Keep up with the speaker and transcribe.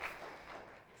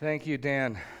Thank you,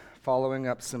 Dan. Following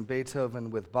up some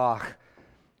Beethoven with Bach.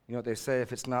 You know what they say,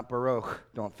 if it's not Baroque,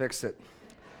 don't fix it.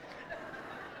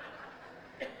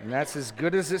 And that's as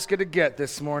good as it's going to get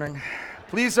this morning.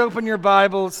 Please open your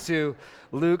Bibles to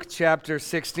Luke chapter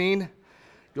 16.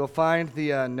 You'll find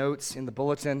the notes in the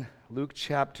bulletin, Luke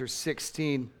chapter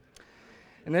 16.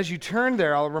 And as you turn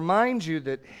there, I'll remind you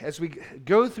that as we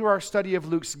go through our study of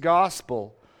Luke's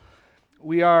gospel,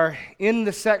 we are in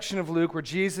the section of Luke where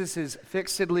Jesus is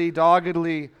fixedly,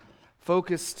 doggedly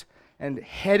focused and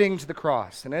heading to the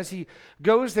cross. And as he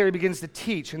goes there, he begins to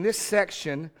teach. And this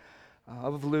section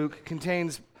of Luke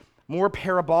contains more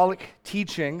parabolic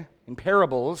teaching in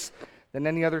parables than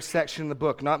any other section in the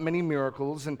book. Not many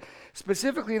miracles. And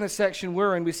specifically in the section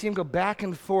we're in, we see him go back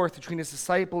and forth between his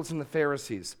disciples and the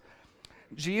Pharisees.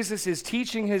 Jesus is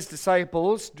teaching his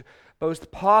disciples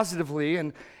both positively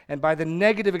and by the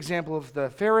negative example of the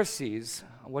Pharisees,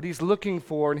 what he's looking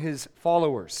for in his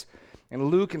followers. And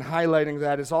Luke, in highlighting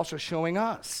that, is also showing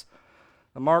us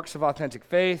the marks of authentic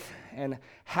faith and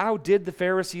how did the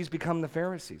Pharisees become the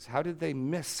Pharisees? How did they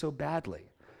miss so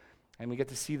badly? And we get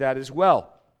to see that as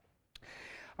well.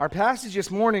 Our passage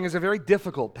this morning is a very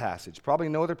difficult passage. Probably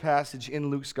no other passage in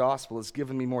Luke's gospel has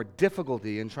given me more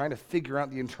difficulty in trying to figure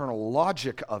out the internal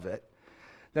logic of it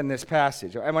than this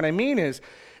passage. And what I mean is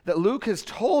that Luke has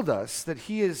told us that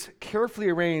he has carefully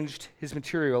arranged his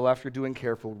material after doing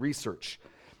careful research.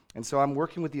 And so I'm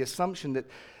working with the assumption that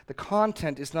the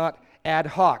content is not ad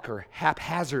hoc or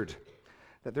haphazard,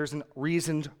 that there's a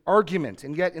reasoned argument.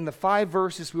 And yet in the 5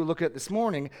 verses we'll look at this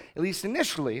morning, at least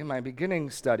initially in my beginning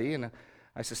study, and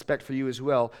I suspect for you as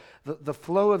well, the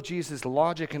flow of Jesus'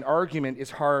 logic and argument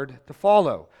is hard to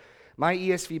follow. My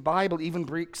ESV Bible even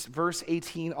breaks verse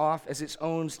 18 off as its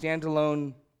own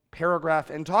standalone paragraph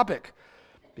and topic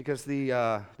because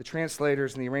the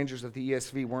translators and the arrangers of the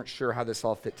ESV weren't sure how this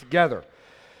all fit together.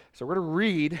 So we're going to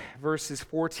read verses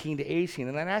 14 to 18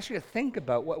 and then ask you to think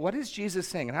about what is Jesus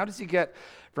saying and how does he get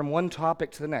from one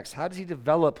topic to the next? How does he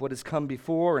develop what has come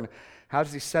before and how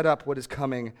does he set up what is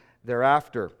coming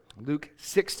thereafter? Luke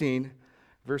 16,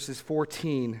 verses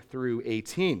 14 through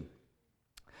 18.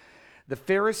 The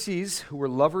Pharisees, who were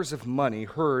lovers of money,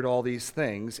 heard all these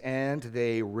things, and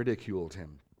they ridiculed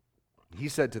him. He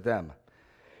said to them,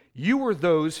 "You are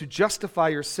those who justify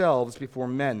yourselves before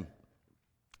men,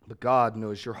 but God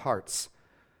knows your hearts.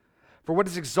 For what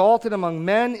is exalted among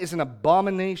men is an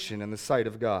abomination in the sight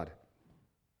of God.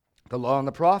 The law and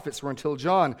the prophets were until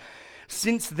John.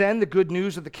 Since then, the good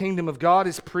news of the kingdom of God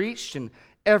is preached, and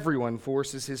everyone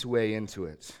forces his way into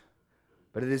it.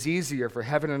 But it is easier for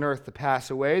heaven and earth to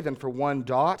pass away than for one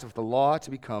dot of the law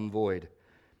to become void.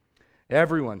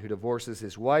 Everyone who divorces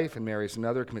his wife and marries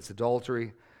another commits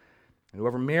adultery, and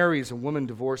whoever marries a woman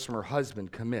divorced from her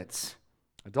husband commits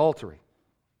adultery."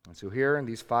 And so here in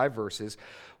these 5 verses,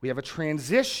 we have a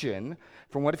transition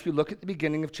from what, if you look at the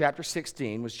beginning of chapter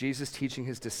 16, was Jesus teaching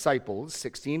his disciples.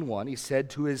 16:1, he said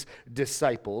to his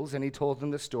disciples, and he told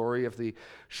them the story of the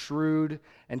shrewd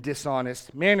and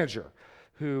dishonest manager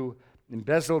who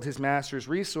embezzled his master's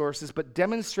resources, but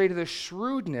demonstrated a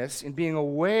shrewdness in being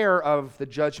aware of the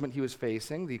judgment he was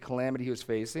facing, the calamity he was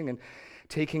facing, and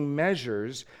taking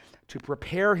measures to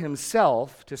prepare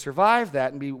himself to survive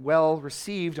that and be well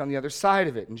received on the other side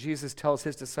of it. And Jesus tells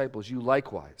his disciples, you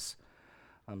likewise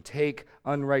take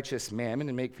unrighteous mammon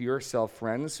and make for yourself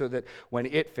friends so that when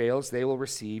it fails, they will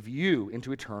receive you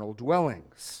into eternal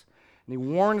dwellings. And he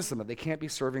warns them that they can't be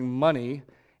serving money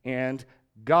and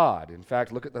God. In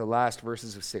fact, look at the last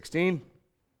verses of 16.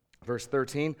 Verse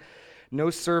 13, "No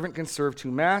servant can serve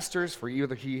 2 masters, for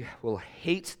either he will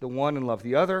hate the one and love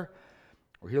the other,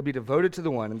 or he'll be devoted to the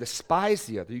one and despise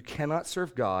the other. You cannot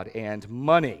serve God and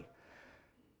money."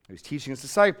 He's teaching his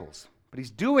disciples, but he's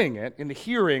doing it in the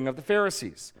hearing of the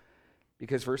Pharisees.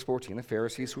 Because verse 14, the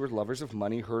Pharisees who were lovers of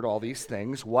money heard all these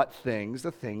things. What things?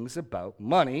 The things about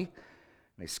money.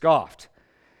 And they scoffed.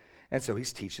 And so he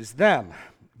teaches them.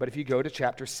 But if you go to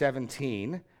chapter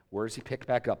 17, where does he pick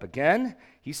back up again?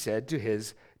 He said to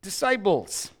his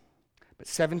disciples. But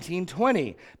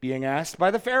 17:20, being asked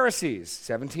by the Pharisees.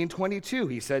 17:22,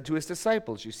 he said to his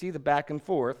disciples. You see the back and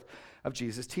forth of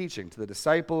Jesus' teaching. To the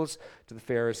disciples, to the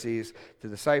Pharisees, to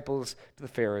the disciples, to the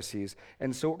Pharisees.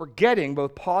 And so what we're getting,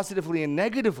 both positively and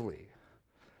negatively,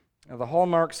 are the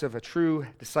hallmarks of a true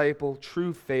disciple,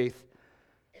 true faith,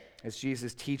 as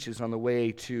Jesus teaches on the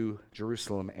way to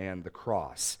Jerusalem and the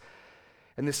cross.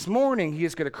 And this morning, he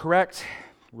is going to correct,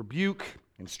 rebuke,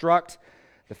 instruct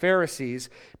the Pharisees,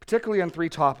 particularly on 3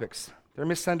 topics. Their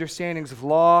misunderstandings of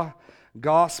law,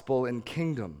 gospel, and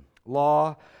kingdom.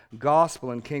 Law, gospel,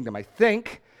 and kingdom. I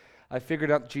think I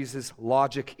figured out Jesus'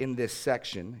 logic in this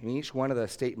section. In each one of the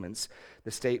statements,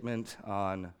 the statement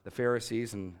on the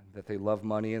Pharisees and that they love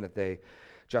money and that they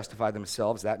justify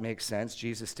themselves, that makes sense.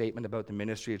 Jesus' statement about the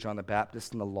ministry of John the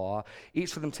Baptist and the law,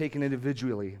 each of them taken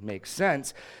individually makes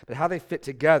sense, but how they fit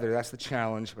together, that's the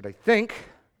challenge. But I think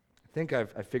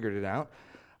I've figured it out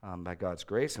by God's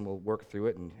grace, and we'll work through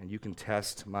it, and you can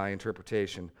test my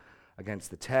interpretation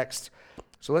against the text.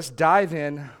 So let's dive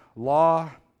in,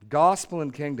 law, gospel,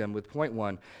 and kingdom, with point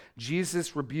 1.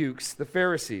 Jesus rebukes the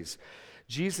Pharisees.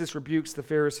 Jesus rebukes the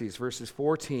Pharisees, verses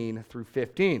 14 through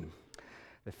 15.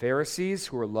 The Pharisees,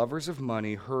 who were lovers of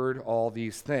money, heard all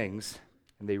these things,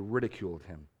 and they ridiculed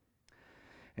him.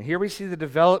 And here we see the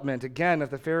development, again,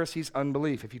 of the Pharisees'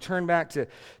 unbelief. If you turn back to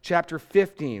chapter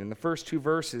 15, in the first 2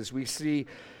 verses, we see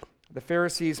the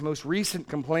Pharisees' most recent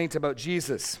complaint about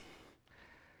Jesus.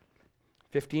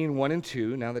 15, 1 and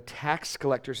 2, now the tax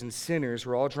collectors and sinners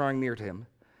were all drawing near to him,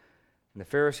 and the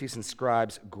Pharisees and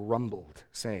scribes grumbled,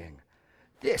 saying,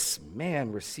 "This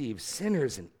man receives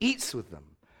sinners and eats with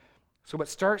them." So what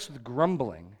starts with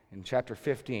grumbling in chapter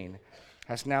 15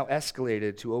 has now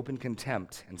escalated to open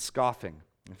contempt and scoffing.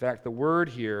 In fact, the word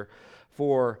here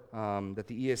for that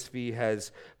the ESV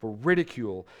has for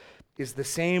ridicule is the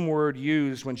same word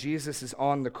used when Jesus is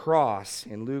on the cross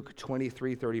in Luke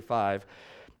 23:35.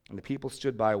 And the people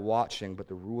stood by watching, but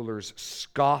the rulers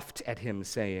scoffed at him,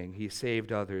 saying, "He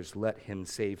saved others, let him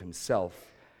save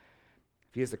himself.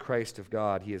 If he is the Christ of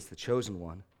God, he is the chosen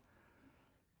one."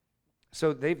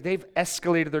 So they've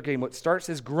escalated their game. What starts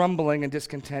as grumbling and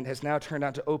discontent has now turned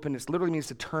out to open. It literally means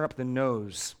to turn up the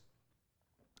nose,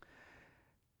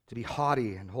 to be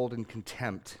haughty and hold in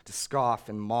contempt, to scoff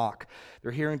and mock.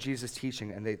 They're hearing Jesus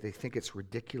teaching, and they think it's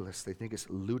ridiculous. They think it's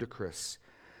ludicrous.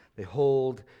 They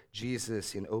hold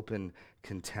Jesus in open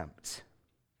contempt.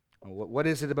 What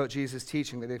is it about Jesus'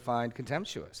 teaching that they find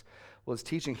contemptuous? Well, his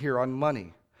teaching here on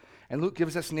money. And Luke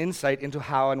gives us an insight into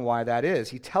how and why that is.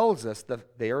 He tells us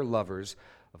that they are lovers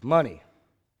of money.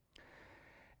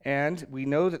 And we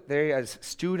know that they, as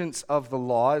students of the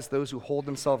law, as those who hold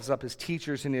themselves up as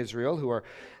teachers in Israel, who are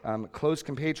close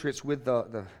compatriots with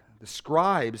the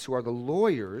scribes, who are the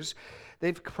lawyers,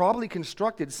 they've probably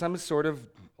constructed some sort of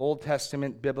Old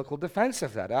Testament biblical defense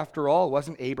of that. After all,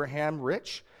 wasn't Abraham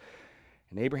rich?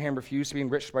 And Abraham refused to be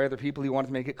enriched by other people. He wanted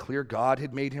to make it clear God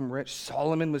had made him rich.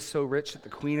 Solomon was so rich that the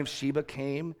queen of Sheba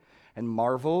came and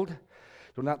marveled.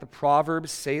 Do not the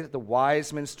Proverbs say that the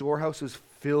wise man's storehouse was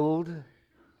filled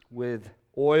with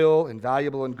oil and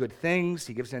valuable and good things?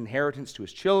 He gives an inheritance to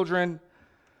his children.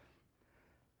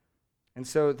 And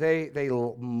so they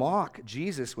mock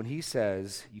Jesus when he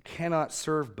says, you cannot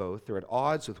serve both. They're at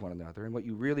odds with one another. And what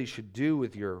you really should do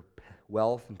with your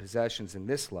wealth and possessions in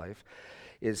this life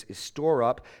is store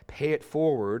up, pay it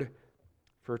forward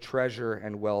for treasure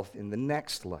and wealth in the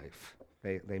next life.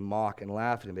 They mock and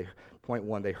laugh at him. Point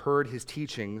 1, they heard his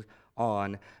teachings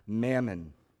on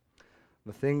mammon,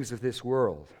 the things of this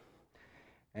world.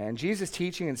 And Jesus'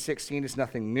 teaching in 16 is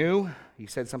nothing new. He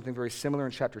said something very similar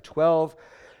in chapter 12,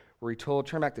 where he told,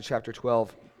 turn back to chapter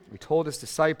 12, he told his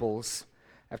disciples,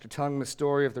 after telling them the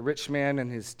story of the rich man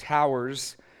and his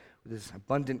towers with his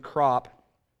abundant crop,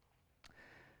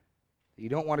 you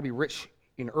don't want to be rich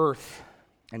in earth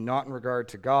and not in regard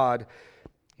to God.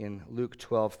 In Luke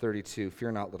 12:32,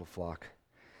 fear not, little flock.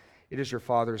 It is your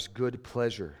Father's good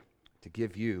pleasure to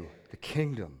give you the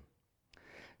kingdom.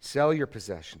 Sell your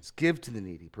possessions, give to the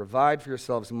needy, provide for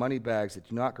yourselves money bags that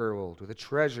do not grow old, with a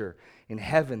treasure in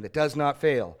heaven that does not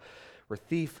fail, where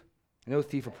no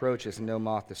thief approaches and no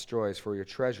moth destroys, for your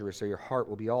treasure is so your heart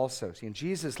will be also. See, in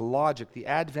Jesus' logic, the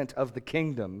advent of the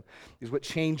kingdom is what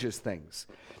changes things.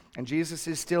 And Jesus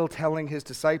is still telling his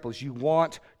disciples, you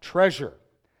want treasure.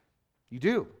 You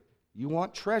do. You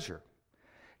want treasure.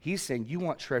 He's saying you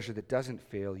want treasure that doesn't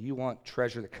fail. You want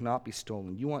treasure that cannot be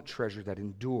stolen. You want treasure that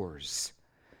endures.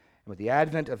 And with the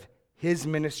advent of his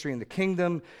ministry in the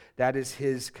kingdom, that is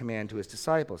his command to his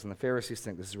disciples. And the Pharisees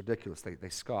think this is ridiculous. They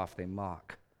scoff, they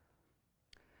mock.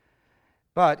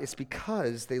 But it's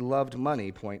because they loved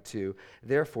money, point 2,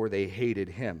 therefore they hated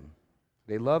him.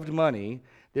 They loved money,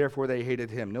 therefore they hated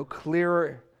him. No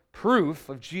clearer proof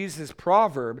of Jesus'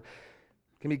 proverb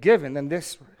can be given than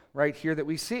this right here that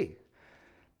we see.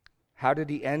 How did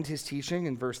he end his teaching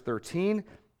in verse 13?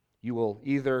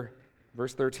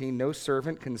 Verse 13, no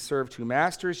servant can serve two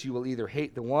masters. You will either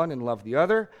hate the one and love the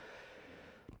other,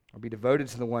 or be devoted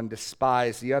to the one,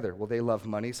 despise the other. Well, they love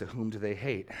money, so whom do they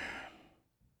hate?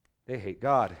 They hate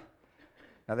God.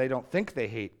 Now, they don't think they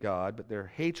hate God, but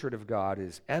their hatred of God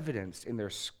is evidenced in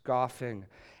their scoffing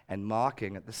and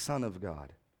mocking at the Son of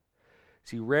God.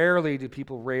 See, rarely do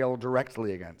people rail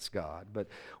directly against God, but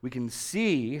we can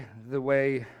see the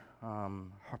way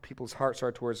people's hearts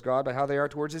are towards God by how they are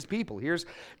towards his people. Here's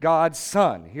God's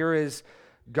Son. Here is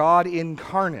God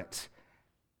incarnate,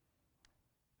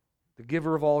 the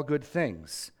giver of all good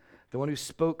things, the one who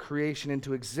spoke creation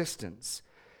into existence.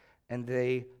 And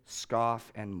they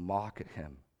scoff and mock at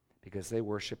him because they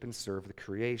worship and serve the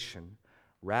creation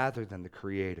rather than the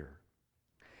Creator.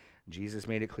 Jesus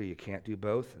made it clear you can't do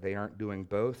both. They aren't doing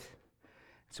both.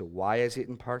 So why is it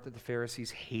in part that the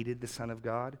Pharisees hated the Son of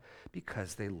God?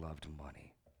 Because they loved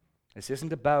money. This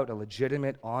isn't about a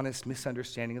legitimate, honest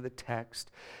misunderstanding of the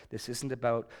text. This isn't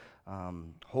about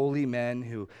holy men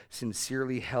who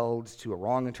sincerely held to a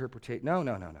wrong interpretation. No.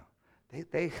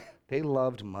 They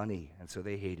loved money, and so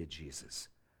they hated Jesus.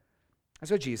 And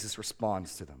so Jesus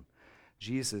responds to them.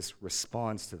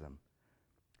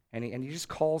 And he just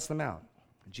calls them out.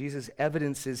 Jesus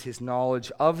evidences his knowledge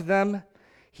of them.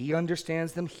 He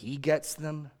understands them. He gets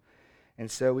them. And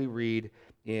so we read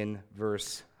in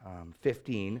verse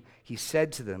 15, he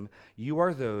said to them, "You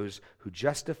are those who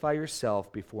justify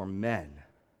yourself before men,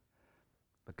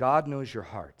 but God knows your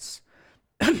hearts.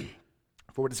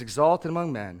 For what is exalted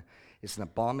among men is an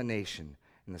abomination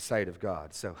in the sight of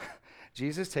God." So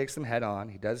Jesus takes them head on.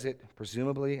 He does it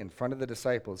presumably in front of the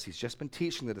disciples. He's just been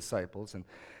teaching the disciples, and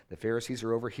the Pharisees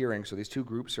are overhearing, so these two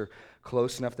groups are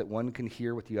close enough that one can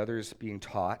hear what the other is being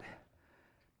taught.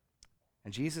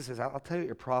 And Jesus says, I'll tell you what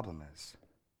your problem is.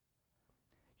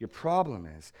 Your problem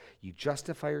is you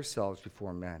justify yourselves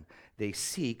before men. They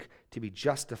seek to be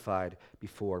justified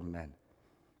before men.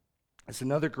 It's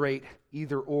another great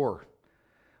either-or.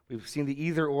 We've seen the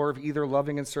either-or of either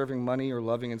loving and serving money or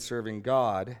loving and serving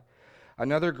God.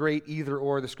 Another great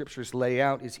either-or the Scriptures lay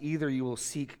out is either you will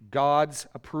seek God's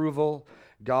approval,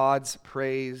 God's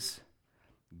praise,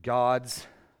 God's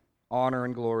honor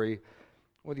and glory,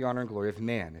 or the honor and glory of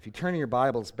man. If you turn in your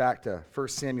Bibles back to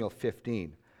 1 Samuel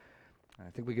 15, I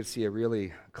think we could see a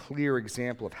really clear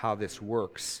example of how this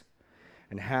works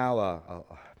and how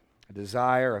a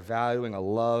desire, a valuing, a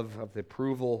love of the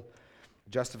approval,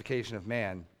 justification of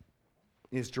man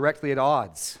is directly at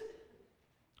odds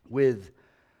with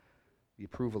the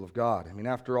approval of God. I mean,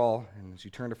 after all, and as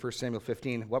you turn to 1 Samuel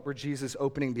 15, what were Jesus'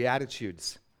 opening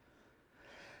beatitudes?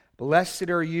 "Blessed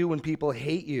are you when people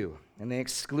hate you, and they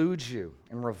exclude you,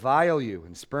 and revile you,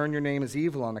 and spurn your name as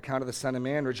evil on account of the Son of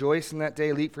Man. Rejoice in that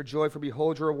day, leap for joy, for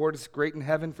behold, your reward is great in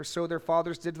heaven, for so their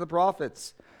fathers did to the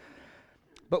prophets.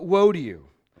 But woe to you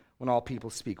when all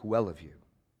people speak well of you."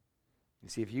 You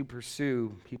see, if you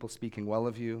pursue people speaking well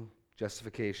of you,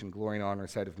 justification, glory, and honor in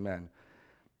the sight of men,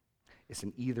 it's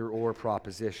an either-or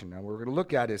proposition. Now, what we're going to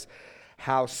look at is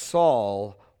how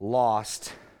Saul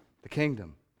lost the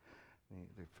kingdom.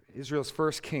 Israel's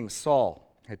first king,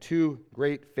 Saul, had two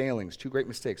great failings, two great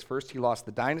mistakes. First, he lost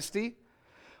the dynasty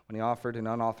when he offered an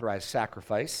unauthorized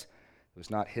sacrifice. It was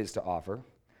not his to offer.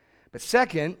 But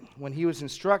second, when he was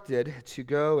instructed to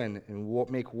go and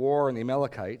make war on the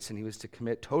Amalekites, and he was to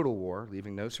commit total war,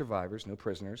 leaving no survivors, no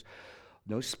prisoners,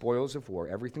 no spoils of war,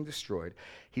 everything destroyed,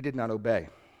 he did not obey.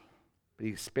 But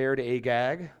he spared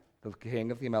Agag, the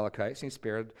king of the Amalekites, and he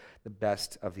spared the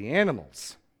best of the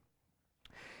animals.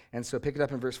 And so pick it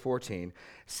up in verse 14.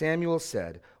 Samuel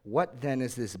said, "What then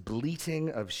is this bleating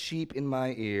of sheep in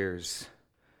my ears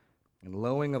and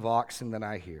lowing of oxen that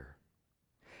I hear?"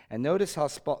 And notice how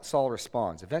Saul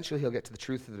responds. Eventually he'll get to the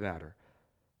truth of the matter.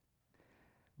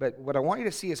 But what I want you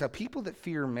to see is how people that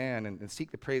fear man and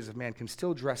seek the praise of man can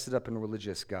still dress it up in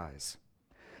religious guise.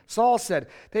 Saul said,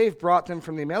 "They've brought them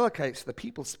from the Amalekites. The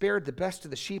people spared the best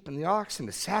of the sheep and the oxen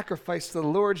to sacrifice to the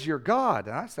Lord your God."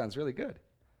 Now, that sounds really good.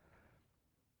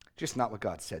 Just not what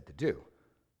God said to do.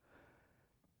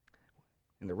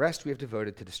 And the rest we have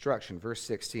devoted to destruction. Verse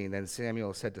 16, then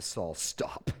Samuel said to Saul,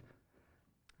 "Stop.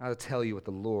 I'll tell you what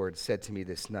the Lord said to me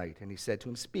this night." And he said to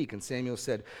him, "Speak." And Samuel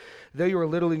said, "Though you are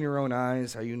little in your own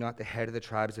eyes, are you not the head of the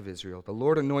tribes of Israel? The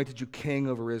Lord anointed you king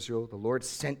over Israel. The Lord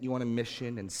sent you on a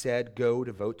mission and said, 'Go,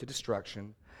 devote to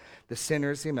destruction the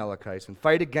sinners, the Amalekites, and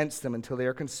fight against them until they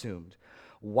are consumed.'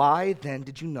 Why then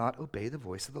did you not obey the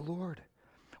voice of the Lord?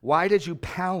 Why did you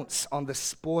pounce on the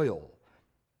spoil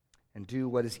and do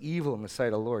what is evil in the sight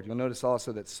of the Lord?" You'll notice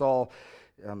also that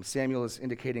Samuel is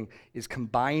indicating, is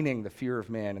combining the fear of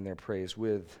man and their praise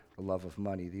with the love of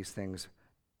money. These things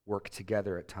work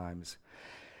together at times.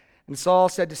 And Saul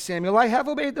said to Samuel, "I have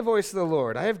obeyed the voice of the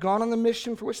Lord. I have gone on the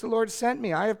mission for which the Lord sent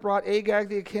me. I have brought Agag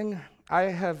the king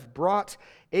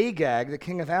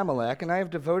of Amalek, and I have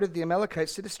devoted the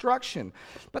Amalekites to destruction.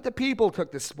 But the people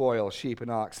took the spoil, sheep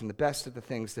and oxen, the best of the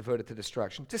things devoted to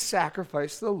destruction, to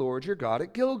sacrifice to the Lord your God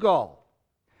at Gilgal.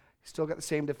 He's still got the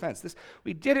same defense.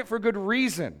 We did it for good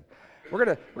reason. We're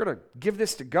gonna give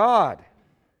this to God.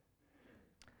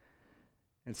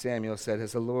 And Samuel said,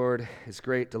 as the Lord has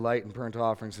great delight in burnt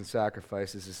offerings and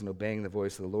sacrifices, is in obeying the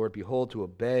voice of the Lord. Behold, to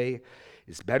obey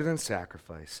is better than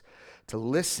sacrifice. To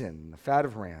listen, the fat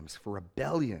of rams. For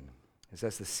rebellion is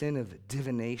as the sin of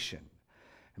divination,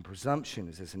 and presumption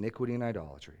is as iniquity and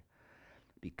idolatry.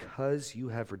 Because you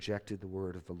have rejected the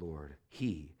word of the Lord,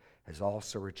 he has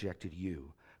also rejected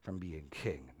you from being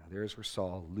king. Now there's where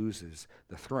Saul loses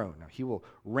the throne. Now he will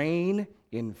reign,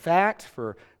 in fact,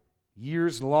 for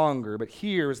years longer, but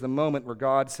here is the moment where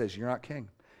God says, you're not king.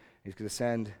 He's going to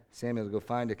send Samuel to go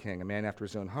find a king, a man after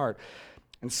his own heart.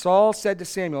 And Saul said to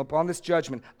Samuel, upon this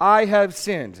judgment, I have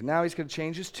sinned. And now he's going to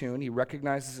change his tune. He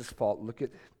recognizes his fault. Look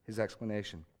at his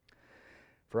explanation.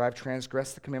 For I have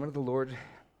transgressed the commandment of the Lord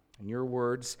and your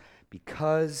words,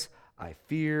 because I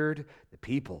feared the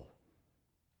people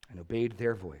and obeyed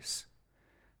their voice.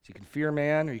 So you can fear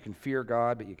man or you can fear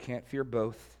God, but you can't fear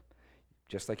both.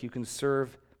 Just like you can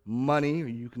serve money or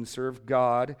you can serve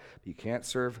God, but you can't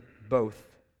serve both.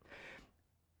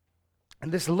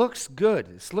 And this looks good.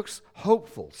 This looks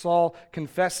hopeful. Saul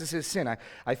confesses his sin.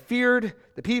 I feared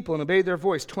the people and obeyed their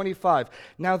voice. 25.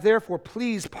 Now therefore,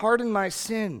 please pardon my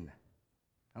sin.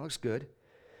 That looks good.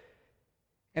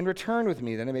 And return with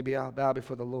me, then I may bow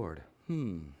before the Lord.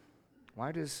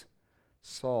 Why does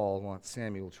Saul want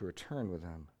Samuel to return with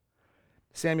him?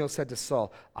 Samuel said to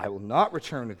Saul, I will not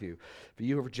return with you, for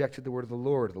you have rejected the word of the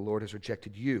Lord. The Lord has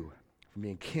rejected you from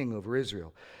being king over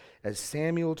Israel. As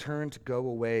Samuel turned to go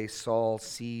away, Saul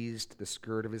seized the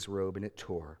skirt of his robe, and it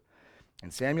tore.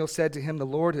 And Samuel said to him, the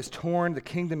Lord has torn the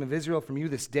kingdom of Israel from you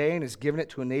this day and has given it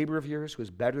to a neighbor of yours who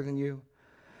is better than you.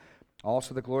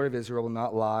 Also the glory of Israel will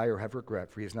not lie or have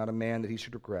regret, for he is not a man that he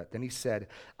should regret. Then he said,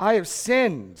 I have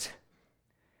sinned.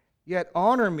 Yet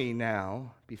honor me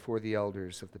now before the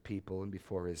elders of the people and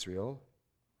before Israel,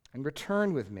 and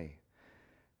return with me,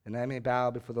 and I may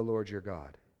bow before the Lord your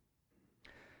God.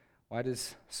 Why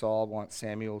does Saul want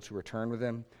Samuel to return with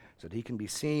him? So that he can be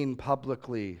seen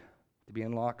publicly, to be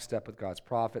in lockstep with God's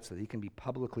prophet, so that he can be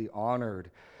publicly honored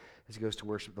as he goes to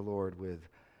worship the Lord with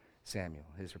Samuel.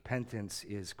 His repentance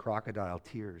is crocodile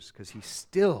tears, because he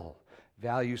still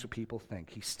values what people think.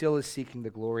 He still is seeking the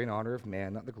glory and honor of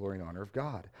man, not the glory and honor of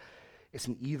God. It's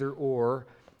an either-or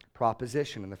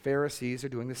proposition, and the Pharisees are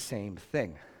doing the same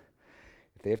thing.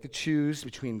 If they have to choose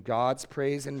between God's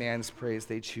praise and man's praise,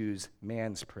 they choose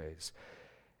man's praise.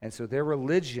 And so their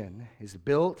religion is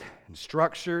built and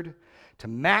structured to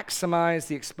maximize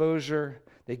the exposure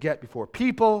they get before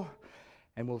people,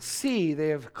 and we'll see they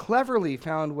have cleverly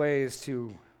found ways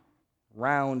to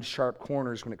round sharp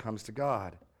corners when it comes to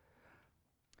God.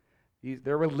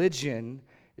 Their religion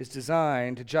is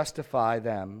designed to justify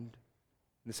them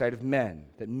in the sight of men,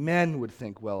 that men would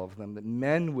think well of them, that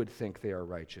men would think they are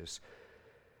righteous.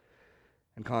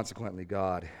 And consequently,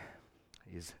 God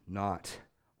is not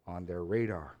on their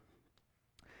radar.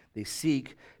 They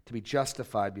seek to be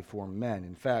justified before men.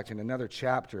 In fact, in another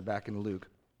chapter back in Luke,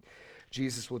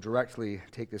 Jesus will directly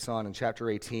take this on in chapter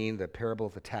 18, the parable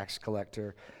of the tax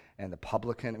collector and the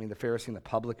publican. The Pharisee and the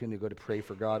publican who go to pray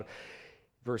for God.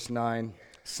 Verse 9,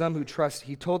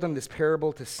 he told them this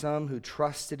parable to some who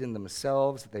trusted in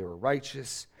themselves that they were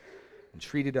righteous and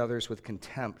treated others with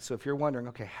contempt. So if you're wondering,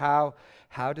 okay, how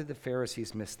did the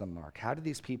Pharisees miss the mark? How did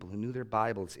these people who knew their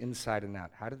Bibles inside and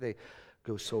out, how did they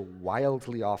go so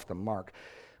wildly off the mark?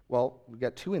 Well, we've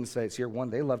got two insights here. One,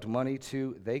 they loved money.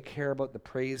 Two, they care about the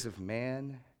praise of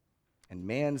man and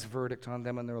man's verdict on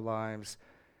them and their lives,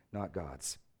 not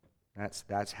God's.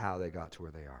 That's how they got to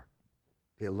where they are.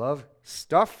 They love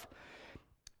stuff,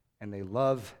 and they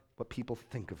love what people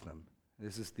think of them.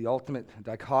 This is the ultimate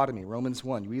dichotomy, Romans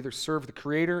 1. You either serve the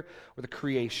Creator or the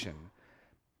creation.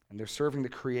 And they're serving the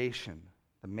creation,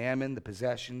 the mammon, the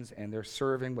possessions, and they're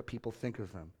serving what people think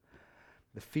of them.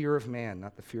 The fear of man,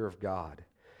 not the fear of God.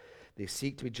 They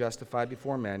seek to be justified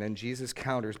before men, and Jesus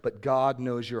counters, but God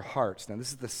knows your hearts. Now, this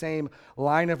is the same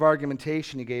line of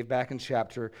argumentation he gave back in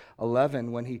chapter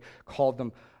 11 when he called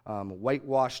them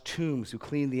whitewashed tombs who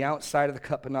clean the outside of the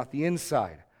cup but not the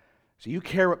inside. So you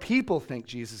care what people think,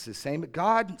 Jesus is saying, but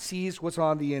God sees what's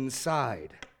on the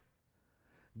inside.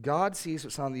 God sees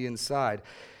what's on the inside.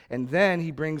 And then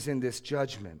he brings in this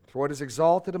judgment. For what is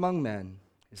exalted among men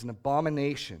is an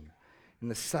abomination in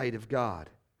the sight of God.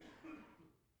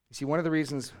 You see, one of the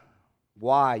reasons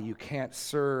why you can't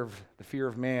serve the fear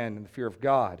of man and the fear of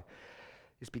God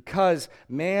is because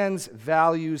man's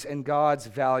values and God's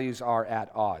values are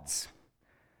at odds.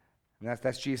 And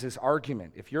that's Jesus'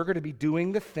 argument. If you're going to be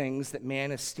doing the things that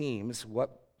man esteems,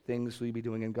 what things will you be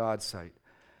doing in God's sight?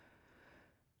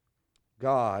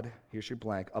 God, here's your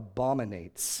blank,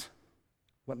 abominates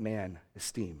what man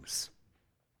esteems.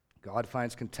 God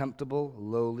finds contemptible,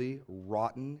 lowly,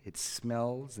 rotten, it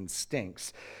smells and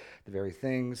stinks, the very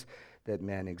things that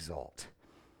men exalt.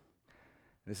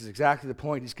 This is exactly the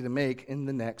point he's going to make in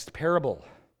the next parable.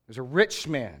 There's a rich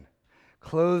man,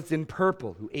 clothed in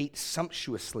purple, who ate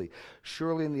sumptuously.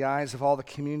 Surely in the eyes of all the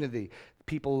community,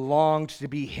 people longed to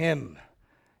be him.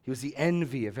 He was the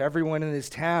envy of everyone in his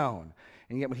town.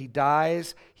 And yet when he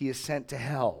dies, he is sent to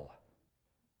hell.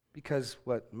 Because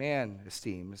what man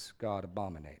esteems, God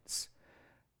abominates.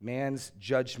 Man's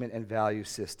judgment and value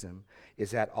system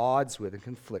is at odds with and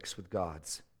conflicts with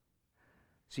God's.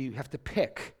 So you have to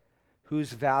pick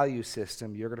whose value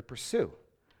system you're going to pursue,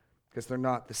 because they're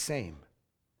not the same.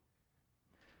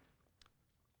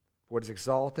 What is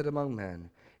exalted among men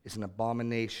is an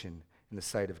abomination in the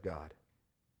sight of God.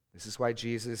 This is why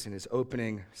Jesus, in his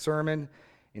opening sermon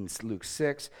in Luke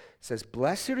 6, says,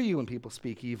 "Blessed are you when people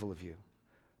speak evil of you."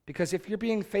 Because if you're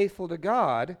being faithful to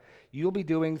God, you'll be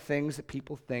doing things that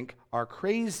people think are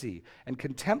crazy and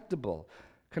contemptible.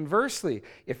 Conversely,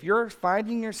 if you're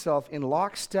finding yourself in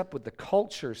lockstep with the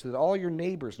culture so that all your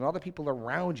neighbors and all the people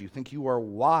around you think you are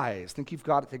wise, think you've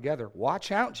got it together,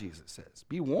 watch out, Jesus says.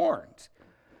 Be warned.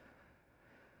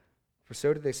 For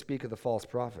so did they speak of the false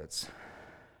prophets.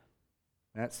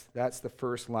 That's the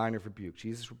first line of rebuke.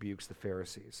 Jesus rebukes the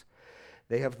Pharisees.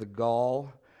 They have the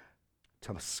gall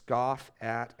to scoff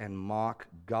at and mock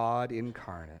God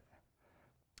incarnate.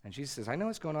 And Jesus says, I know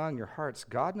what's going on in your hearts.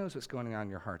 God knows what's going on in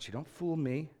your hearts. You don't fool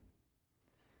me.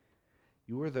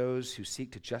 You are those who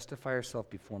seek to justify yourself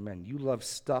before men. You love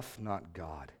stuff, not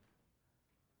God.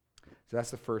 So that's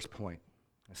the first point.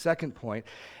 The second point,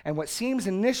 and what seems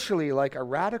initially like a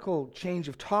radical change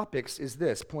of topics is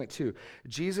this, point 2.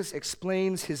 Jesus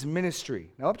explains his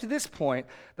ministry. Now, up to this point,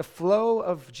 the flow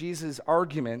of Jesus'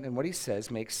 argument and what he says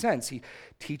makes sense. He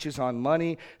teaches on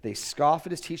money. They scoff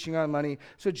at his teaching on money.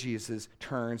 So Jesus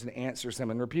turns and answers them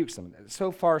and rebukes them.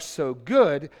 So far, so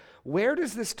good. Where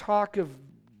does this talk of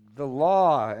the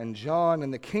law and John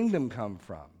and the kingdom come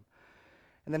from?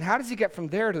 And then how does he get from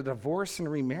there to divorce and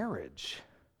remarriage?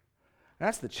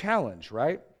 That's the challenge,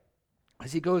 right?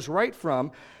 As he goes right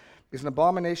from, is an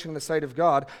abomination in the sight of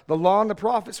God, the law and the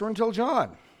prophets were until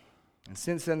John. And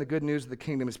since then, the good news of the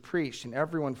kingdom is preached, and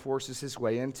everyone forces his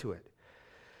way into it.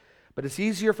 But it's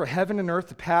easier for heaven and earth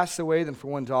to pass away than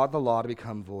for one dot of the law to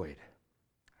become void.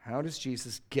 How does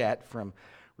Jesus get from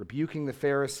rebuking the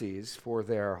Pharisees for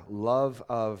their love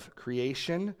of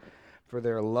creation, for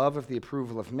their love of the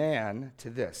approval of man, to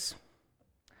this?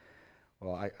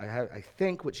 Well, I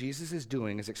think what Jesus is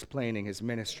doing is explaining his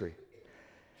ministry.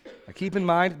 Now keep in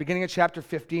mind, at the beginning of chapter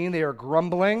 15, they are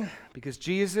grumbling because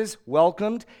Jesus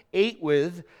welcomed, ate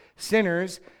with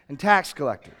sinners and tax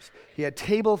collectors. He had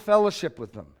table fellowship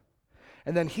with them.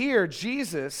 And then here,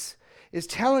 Jesus is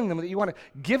telling them that you want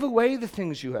to give away the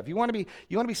things you have. You want to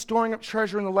be storing up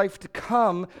treasure in the life to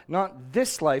come, not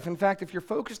this life. In fact, if you're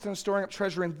focused on storing up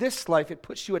treasure in this life, it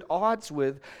puts you at odds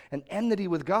with and enmity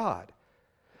with God.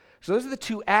 So those are the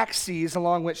two axes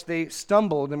along which they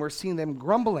stumbled, and we're seeing them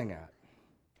grumbling at.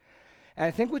 And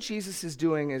I think what Jesus is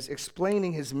doing is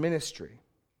explaining his ministry,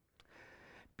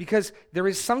 because there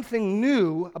is something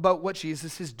new about what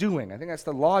Jesus is doing. I think that's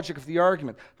the logic of the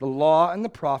argument. The law and the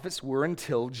prophets were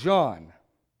until John.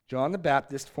 John the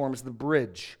Baptist forms the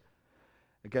bridge.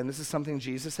 Again, this is something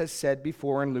Jesus has said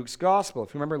before in Luke's gospel.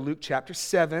 If you remember Luke chapter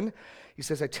 7, he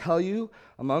says, I tell you,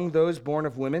 among those born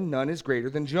of women, none is greater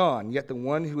than John, yet the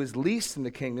one who is least in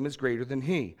the kingdom is greater than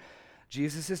he.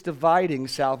 Jesus is dividing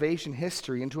salvation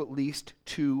history into at least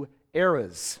two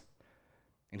eras.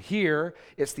 And here,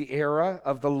 it's the era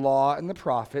of the law and the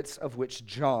prophets, of which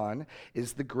John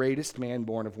is the greatest man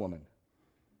born of woman.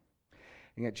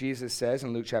 And yet Jesus says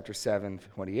in Luke chapter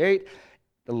 7:28,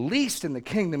 the least in the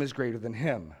kingdom is greater than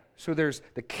him. So there's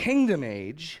the kingdom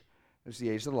age, there's the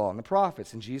age of the law and the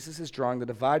prophets, and Jesus is drawing the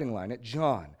dividing line at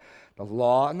John. The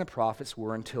law and the prophets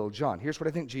were until John. Here's what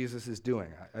I think Jesus is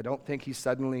doing. I don't think he's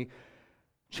suddenly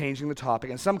changing the topic,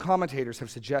 and some commentators have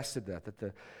suggested that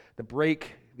the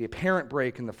apparent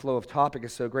break in the flow of topic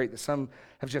is so great that some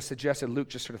have just suggested Luke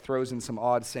just sort of throws in some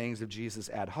odd sayings of Jesus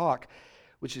ad hoc,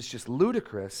 which is just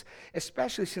ludicrous,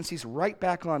 especially since he's right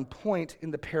back on point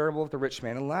in the parable of the rich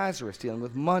man and Lazarus, dealing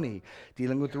with money,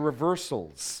 dealing with the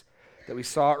reversals that we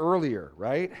saw earlier,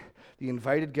 right? The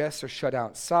invited guests are shut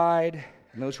outside,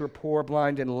 and those who are poor,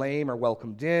 blind, and lame are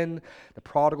welcomed in. The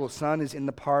prodigal son is in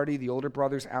the party, the older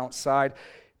brother's outside.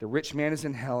 The rich man is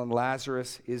in hell, and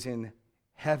Lazarus is in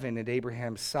heaven at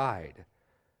Abraham's side.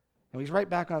 And he's right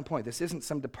back on point. This isn't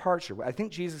some departure. What I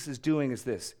think Jesus is doing is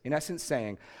this, in essence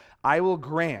saying, I will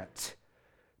grant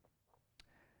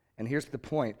And here's the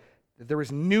point, that there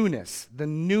is newness, the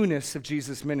newness of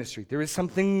Jesus' ministry. There is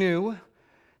something new.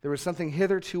 There is something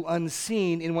hitherto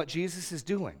unseen in what Jesus is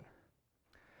doing.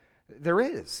 There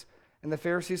is. And the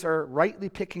Pharisees are rightly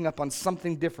picking up on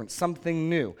something different, something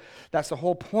new. That's the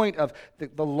whole point of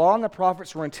the law and the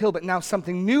prophets were until, but now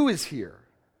something new is here.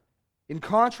 In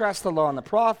contrast to the law and the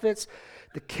prophets,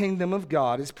 the kingdom of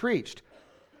God is preached.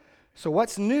 So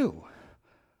what's new?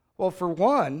 Well, for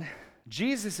one,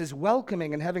 Jesus is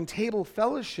welcoming and having table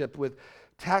fellowship with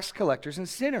tax collectors and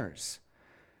sinners.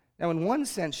 Now, in one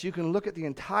sense, you can look at the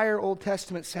entire Old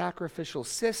Testament sacrificial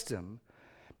system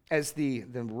as the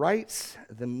rites,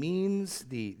 the means,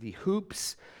 the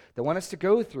hoops that want us to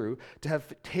go through to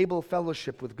have table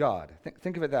fellowship with God.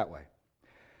 Think of it that way.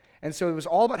 And so it was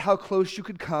all about how close you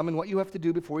could come and what you have to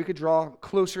do before you could draw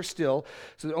closer still,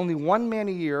 so that only one man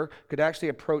a year could actually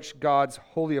approach God's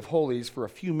Holy of Holies for a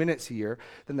few minutes a year.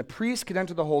 Then the priest could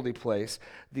enter the holy place.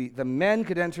 The men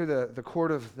could enter the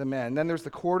court of the men. Then there's the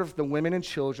court of the women and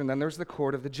children. Then there's the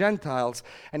court of the Gentiles.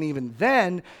 And even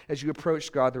then, as you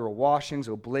approached God, there were washings,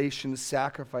 oblations,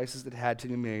 sacrifices that had to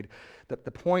be made.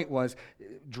 The point was,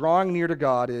 drawing near to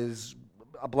God is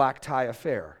a black tie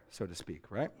affair, so to speak,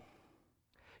 right?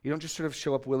 You don't just sort of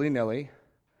show up willy-nilly,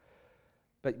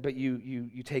 but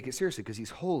you take it seriously because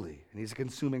he's holy and he's a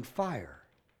consuming fire.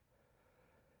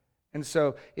 And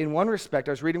so in one respect,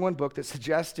 I was reading one book that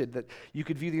suggested that you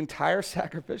could view the entire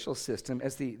sacrificial system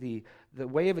as the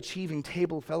way of achieving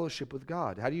table fellowship with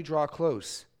God. How do you draw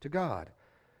close to God?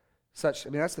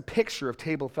 That's the picture of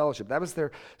table fellowship. That was their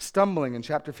stumbling in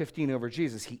chapter 15 over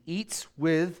Jesus. He eats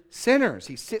with sinners.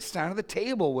 He sits down at the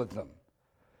table with them.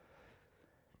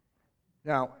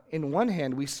 Now, in one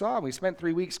hand, we spent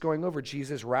 3 weeks going over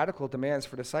Jesus' radical demands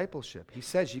for discipleship. He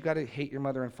says, you've got to hate your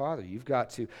mother and father. You've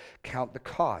got to count the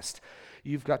cost.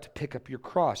 You've got to pick up your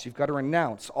cross. You've got to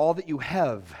renounce all that you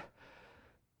have.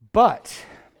 But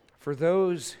for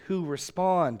those who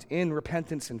respond in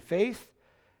repentance and faith,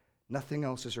 nothing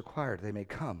else is required. They may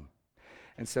come.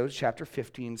 And so chapter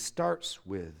 15 starts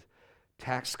with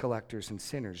tax collectors and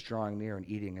sinners drawing near and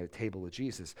eating at a table with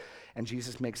Jesus. And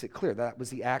Jesus makes it clear that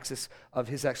was the axis of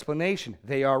his explanation.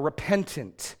 They are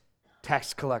repentant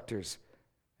tax collectors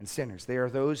and sinners. They are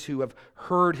those who have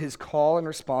heard his call and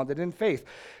responded in faith.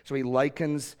 So he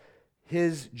likens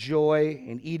his joy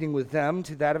in eating with them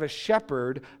to that of a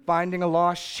shepherd finding a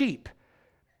lost sheep.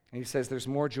 And he says there's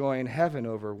more joy in heaven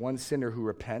over one sinner who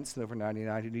repents than over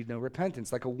 99 who need no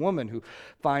repentance. Like a woman who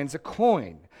finds a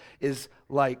coin is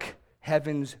like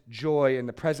heaven's joy in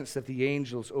the presence of the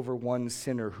angels over one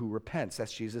sinner who repents.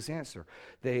 That's Jesus' answer.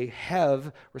 They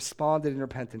have responded in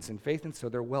repentance and faith, and so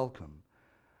they're welcome.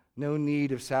 No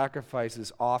need of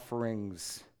sacrifices,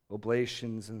 offerings,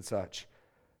 oblations, and such.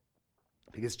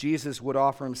 Because Jesus would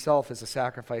offer himself as a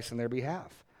sacrifice on their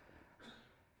behalf.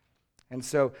 And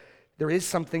so there is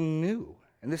something new.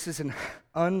 And this is an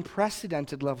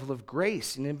unprecedented level of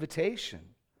grace and invitation.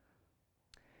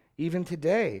 Even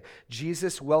today,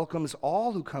 Jesus welcomes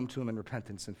all who come to him in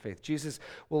repentance and faith. Jesus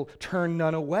will turn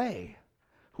none away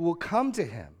who will come to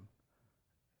him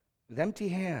with empty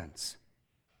hands,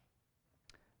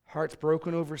 hearts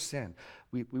broken over sin.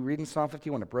 We read in Psalm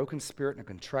 51, a broken spirit and a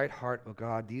contrite heart, O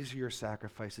God, these are your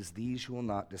sacrifices, these you will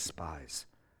not despise.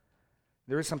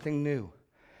 There is something new.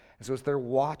 And so as they're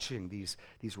watching these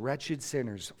wretched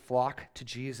sinners flock to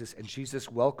Jesus, and Jesus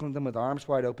welcomed them with arms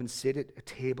wide open, sit at a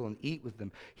table and eat with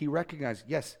them, he recognized,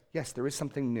 yes, there is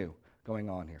something new going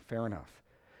on here. Fair enough.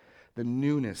 The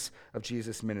newness of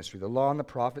Jesus' ministry. The law and the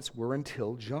prophets were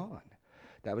until John.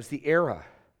 That was the era.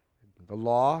 The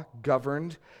law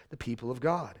governed the people of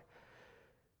God.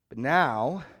 But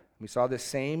now, we saw this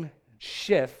same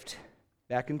shift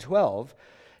back in 12.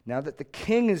 Now that the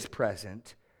king is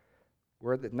present,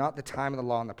 we're at not the time of the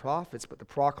law and the prophets, but the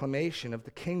proclamation of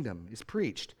the kingdom is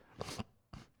preached.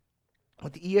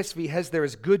 What the ESV has there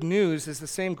as good news is the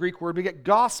same Greek word we get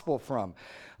gospel from.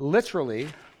 Literally,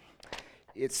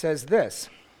 it says this: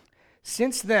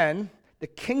 since then, the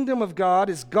kingdom of God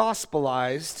is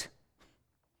gospelized.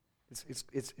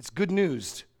 It's good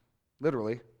news,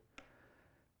 literally.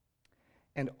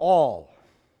 And all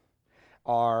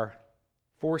are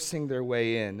forcing their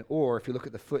way in, or if you look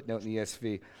at the footnote in the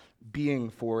ESV, being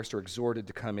forced or exhorted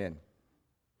to come in.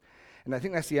 And I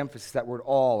think that's the emphasis. That word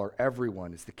all or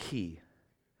everyone is the key.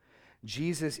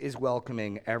 Jesus is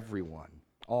welcoming everyone,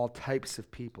 all types of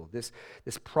people. This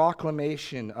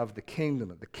proclamation of the kingdom,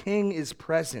 that the king is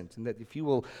present, and that if you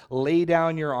will lay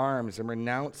down your arms and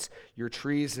renounce your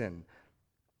treason,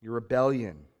 your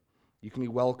rebellion, you can be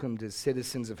welcomed as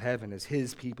citizens of heaven, as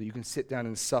his people. You can sit down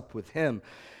and sup with him.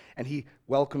 And he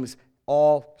welcomes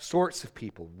all sorts of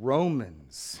people,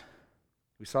 Romans.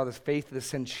 We saw this faith of the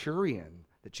centurion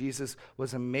that Jesus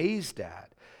was amazed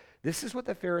at. This is what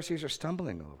the Pharisees are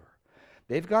stumbling over.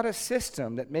 They've got a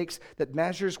system that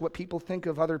measures what people think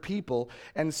of other people,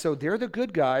 and so they're the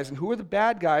good guys, and who are the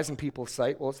bad guys in people's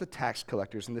sight? Well, it's the tax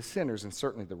collectors and the sinners, and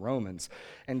certainly the Romans.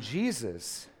 And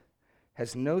Jesus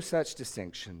has no such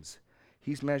distinctions.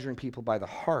 He's measuring people by the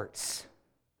hearts.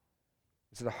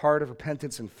 Is it a heart of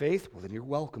repentance and faith? Well, then you're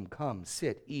welcome. Come,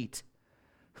 sit, eat.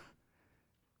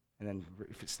 And then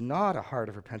if it's not a heart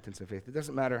of repentance and faith, it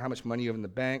doesn't matter how much money you have in the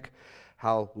bank,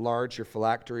 how large your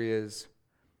phylactery is.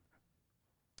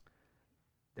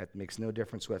 That makes no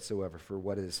difference whatsoever, for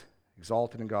what is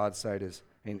exalted in God's sight is,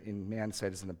 in man's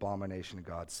sight, is an abomination in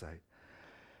God's sight.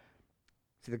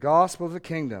 See, the gospel of the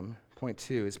kingdom, point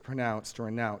 2, is pronounced or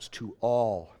announced to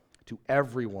all, to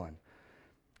everyone.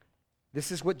 This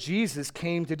is what Jesus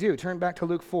came to do. Turn back to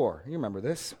Luke 4. You remember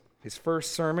this. His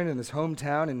first sermon in his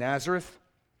hometown in Nazareth.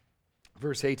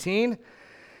 Verse 18,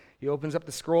 he opens up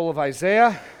the scroll of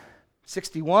Isaiah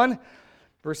 61.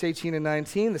 Verse 18 and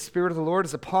 19, the Spirit of the Lord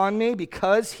is upon me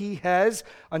because he has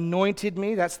anointed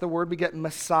me. That's the word we get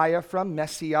Messiah from,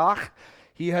 Messiah.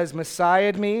 He has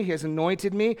Messiahed me, he has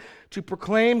anointed me to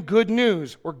proclaim good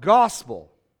news or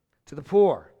gospel to the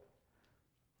poor.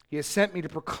 He has sent me to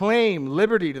proclaim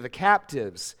liberty to the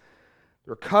captives, the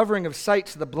recovering of sight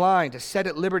to the blind, to set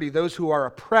at liberty those who are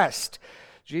oppressed.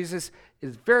 Jesus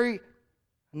is very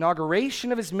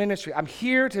inauguration of his ministry. I'm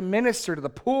here to minister to the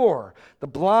poor, the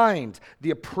blind,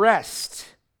 the oppressed,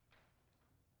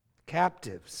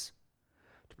 captives,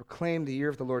 to proclaim the year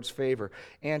of the Lord's favor,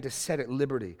 and to set at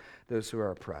liberty those who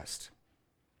are oppressed.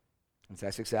 And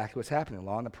that's exactly what's happening. The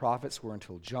law and the prophets were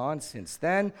until John. Since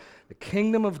then, the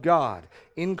kingdom of God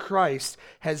in Christ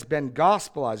has been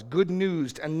gospelized, good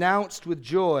news, announced with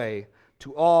joy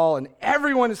to all, and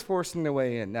everyone is forcing their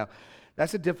way in. Now,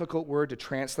 that's a difficult word to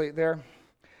translate there.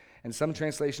 And some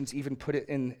translations even put it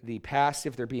in the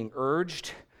passive. They're being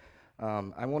urged.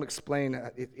 I won't explain.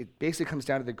 It basically comes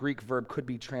down to the Greek verb could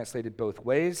be translated both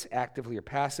ways, actively or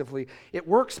passively. It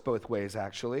works both ways,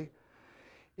 actually.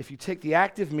 If you take the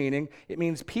active meaning, it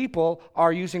means people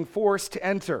are using force to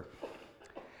enter.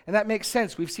 And that makes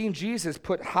sense. We've seen Jesus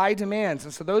put high demands,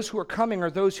 and so those who are coming are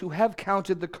those who have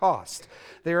counted the cost.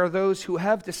 They are those who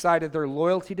have decided their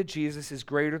loyalty to Jesus is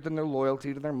greater than their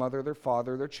loyalty to their mother, their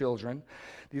father, their children.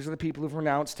 These are the people who've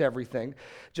renounced everything.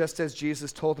 Just as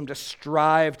Jesus told them to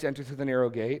strive to enter through the narrow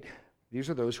gate, these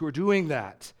are those who are doing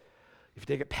that. If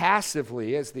you take it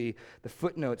passively, as the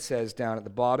footnote says down at the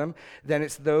bottom, then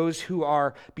it's those who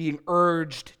are being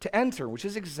urged to enter, which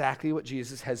is exactly what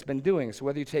Jesus has been doing. So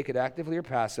whether you take it actively or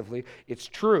passively, it's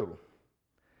true.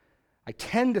 I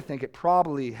tend to think it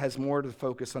probably has more to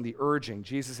focus on the urging.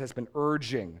 Jesus has been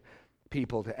urging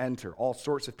people to enter, all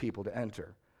sorts of people to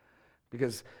enter,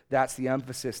 because that's the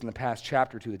emphasis in the past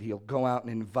chapter 2, that he'll go out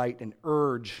and invite and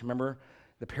urge. Remember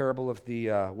the parable of the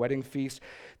wedding feast,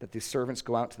 that the servants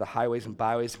go out to the highways and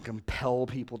byways and compel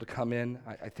people to come in.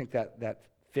 I think that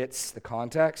fits the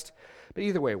context. But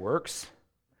either way works.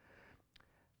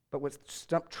 But what's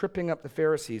tripping up the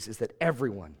Pharisees is that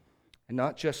everyone, and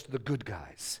not just the good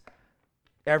guys,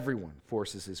 everyone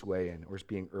forces his way in or is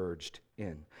being urged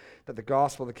in. That the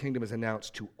gospel of the kingdom is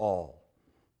announced to all.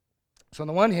 So on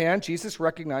the one hand, Jesus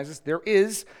recognizes there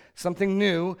is something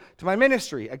new to my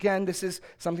ministry. Again, this is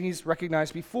something he's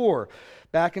recognized before.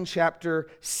 Back in chapter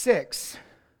 6,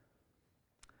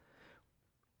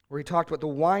 where he talked about the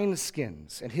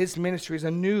wineskins, and his ministry is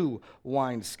a new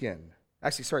wineskin.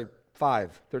 Actually, sorry,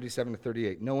 5, 37 to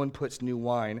 38. No one puts new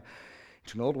wine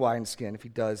into an old wineskin. If he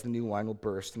does, the new wine will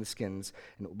burst in the skins,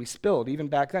 and it will be spilled. Even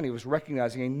back then, he was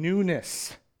recognizing a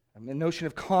newness, a notion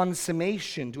of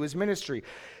consummation to his ministry.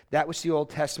 That which the Old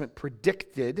Testament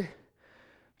predicted,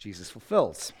 Jesus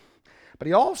fulfills. But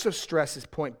he also stresses,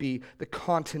 point B, the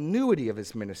continuity of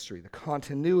his ministry, the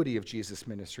continuity of Jesus'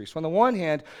 ministry. So on the one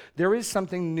hand, there is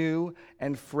something new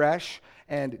and fresh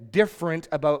and different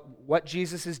about what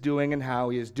Jesus is doing and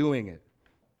how he is doing it.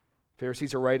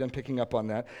 Pharisees are right on picking up on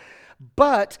that.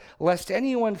 But lest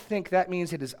anyone think that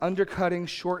means it is undercutting,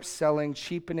 short-selling,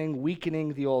 cheapening,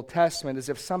 weakening the Old Testament, as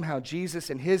if somehow Jesus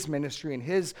and his ministry and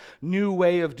his new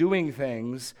way of doing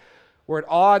things were at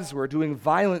odds, were doing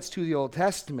violence to the Old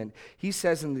Testament, he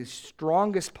says in the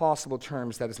strongest possible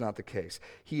terms that is not the case.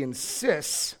 He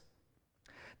insists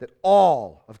that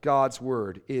all of God's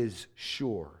word is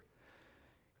sure.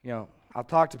 You know, I'll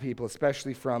talk to people,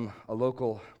 especially from a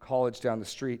local college down the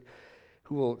street,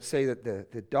 who will say that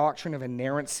the doctrine of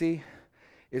inerrancy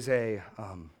is a,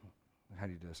 how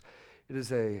do you do this? It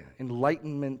is a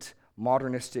Enlightenment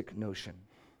modernistic notion.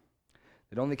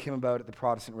 It only came about at the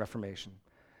Protestant Reformation.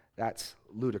 That's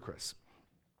ludicrous.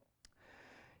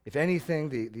 If anything,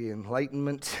 the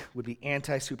Enlightenment would be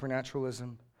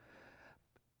anti-supernaturalism.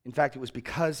 In fact, it was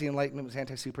because the Enlightenment was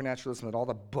anti-supernaturalism that all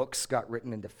the books got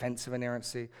written in defense of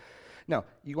inerrancy. No,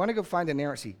 you want to go find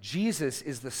inerrancy. Jesus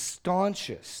is the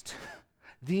staunchest,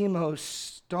 the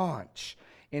most staunch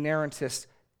inerrantist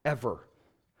ever.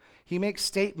 He makes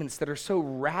statements that are so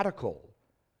radical.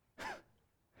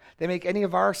 They make any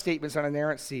of our statements on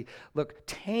inerrancy look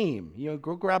tame.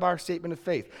 Go grab our statement of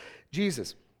faith.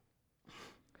 Jesus,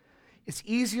 it's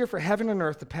easier for heaven and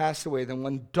earth to pass away than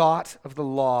one dot of the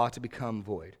law to become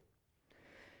void.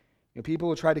 People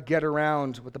will try to get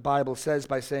around what the Bible says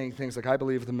by saying things like, I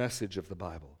believe the message of the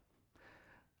Bible.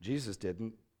 Jesus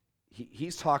didn't.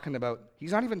 He's not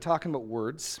even talking about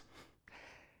words.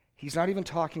 He's not even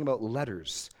talking about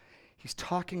letters. He's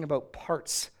talking about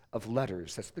parts of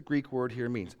letters. That's what the Greek word here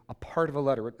means, a part of a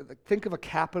letter. Think of a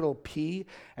capital P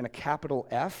and a capital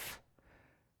F.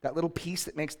 That little piece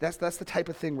that makes, that's the type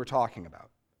of thing we're talking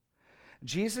about.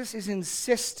 Jesus is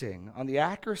insisting on the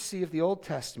accuracy of the Old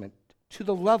Testament to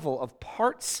the level of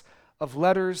parts of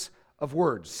letters of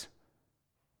words.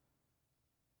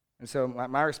 And so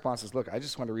my response is, look, I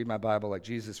just want to read my Bible like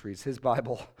Jesus reads his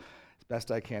Bible as best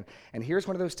I can. And here's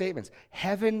one of those statements.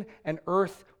 Heaven and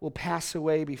earth will pass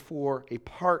away before a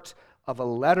part of a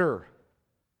letter of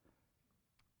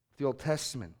the Old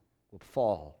Testament will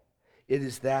fall. It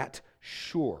is that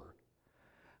sure.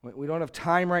 We don't have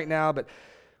time right now, but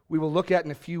we will look at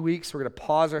in a few weeks. We're going to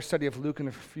pause our study of Luke in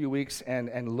a few weeks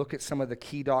and look at some of the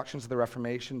key doctrines of the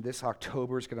Reformation. This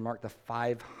October is going to mark the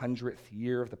 500th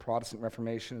year of the Protestant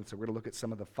Reformation, and so we're going to look at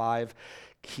some of the 5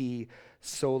 key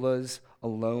solas,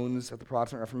 alones of the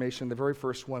Protestant Reformation. The very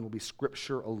first one will be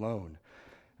Scripture alone.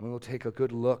 And we will take a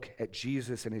good look at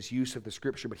Jesus and his use of the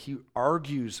Scripture, but he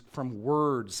argues from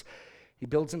words. He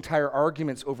builds entire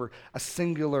arguments over a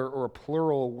singular or a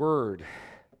plural word.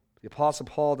 The Apostle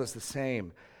Paul does the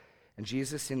same. And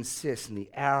Jesus insists in the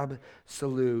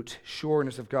absolute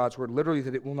sureness of God's word, literally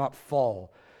that it will not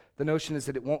fall. The notion is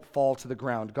that it won't fall to the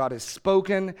ground. God has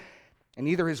spoken, and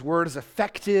either his word is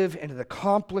effective and it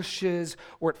accomplishes,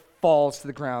 or it falls to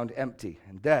the ground empty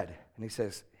and dead. And he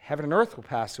says, heaven and earth will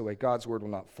pass away. God's word will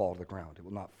not fall to the ground. It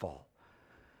will not fall.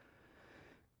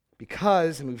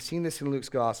 Because, and we've seen this in Luke's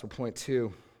gospel, point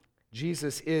 2,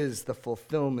 Jesus is the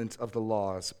fulfillment of the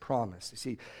law's promise. You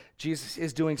see, Jesus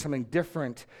is doing something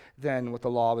different than what the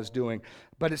law was doing,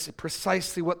 but it's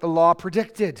precisely what the law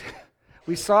predicted.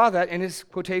 We saw that in his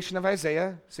quotation of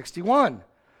Isaiah 61.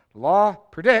 The law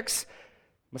predicts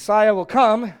Messiah will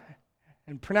come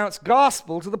and pronounce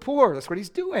gospel to the poor. That's what he's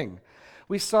doing.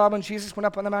 We saw when Jesus went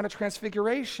up on the Mount of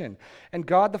Transfiguration, and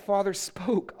God the Father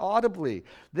spoke audibly,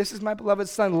 "This is my beloved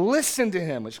Son, listen to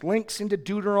him," which links into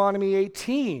Deuteronomy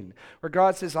 18, where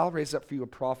God says, "I'll raise up for you a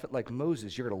prophet like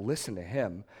Moses. You're going to listen to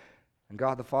him." And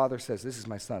God the Father says, "This is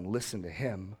my Son, listen to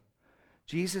him."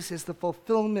 Jesus is the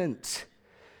fulfillment.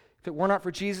 If it were not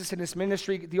for Jesus and his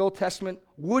ministry, the Old Testament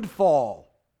would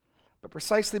fall. But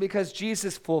precisely because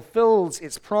Jesus fulfills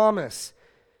its promise,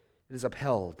 it is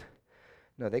upheld.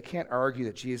 No, they can't argue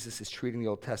that Jesus is treating the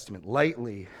Old Testament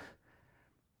lightly,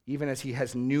 even as he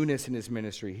has newness in his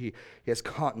ministry. He has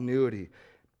continuity,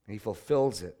 and he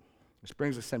fulfills it. Which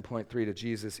brings us then, point 3, to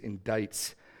Jesus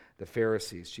indicts the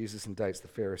Pharisees. Jesus indicts the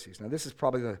Pharisees. Now, this is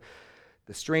probably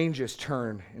the strangest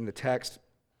turn in the text.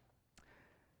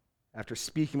 After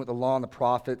speaking with the law and the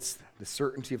prophets, the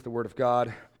certainty of the word of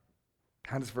God,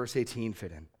 how does verse 18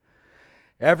 fit in?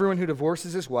 Everyone who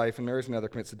divorces his wife and marries another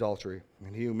commits adultery.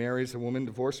 And he who marries a woman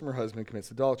divorced from her husband commits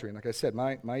adultery. And like I said,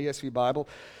 my ESV Bible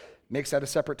makes that a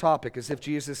separate topic, as if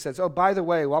Jesus says, oh, by the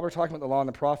way, while we're talking about the law and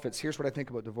the prophets, here's what I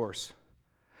think about divorce.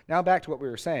 Now back to what we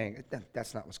were saying.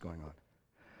 That's not what's going on.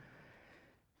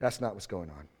 That's not what's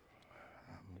going on.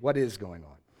 What is going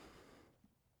on?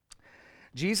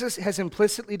 Jesus has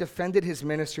implicitly defended his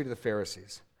ministry to the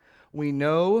Pharisees. We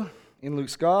know in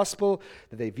Luke's gospel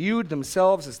that they viewed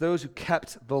themselves as those who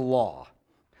kept the law.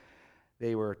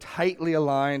 They were tightly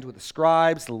aligned with the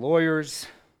scribes, the lawyers.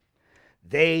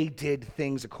 They did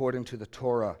things according to the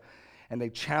Torah, and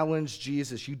they challenged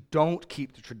Jesus. You don't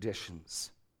keep the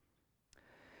traditions.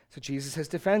 So Jesus has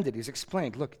defended. He's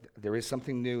explained, look, there is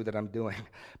something new that I'm doing,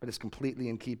 but it's completely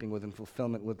in keeping with and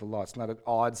fulfillment with the law. It's not at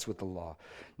odds with the law.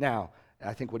 Now,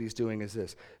 I think what he's doing is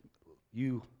this.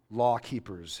 You law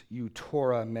keepers, you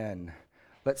Torah men,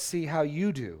 let's see how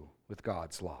you do with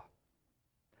God's law.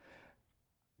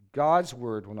 God's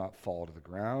word will not fall to the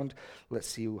ground. Let's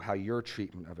see how your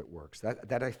treatment of it works.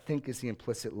 That I think is the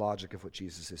implicit logic of what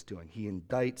Jesus is doing. He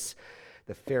indicts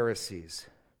the Pharisees.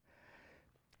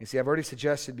 You see, I've already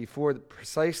suggested before that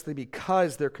precisely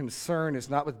because their concern is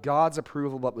not with God's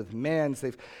approval but with man's,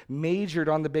 they've majored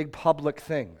on the big public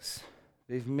things.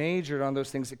 They've majored on those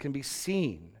things that can be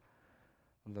seen.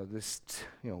 This,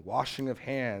 washing of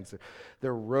hands,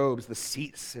 their robes, the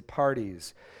seats at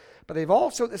parties. But they've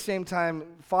also at the same time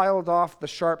filed off the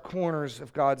sharp corners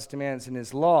of God's demands in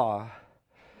his law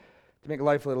to make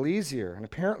life a little easier. And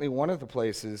apparently one of the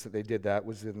places that they did that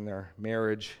was in their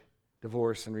marriage,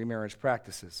 divorce, and remarriage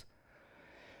practices.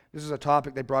 This is a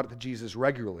topic they brought up to Jesus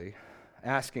regularly,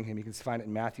 asking him. You can find it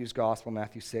in Matthew's Gospel,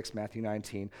 Matthew 6, Matthew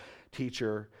 19.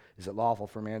 Teacher, is it lawful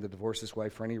for a man to divorce his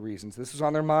wife for any reasons? This was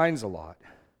on their minds a lot.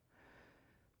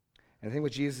 And I think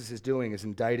what Jesus is doing is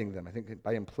indicting them. I think that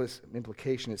by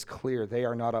implication it's clear they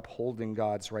are not upholding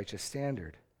God's righteous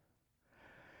standard.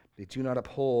 They do not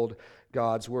uphold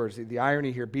God's words. The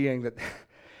irony here being that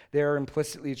they are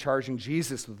implicitly charging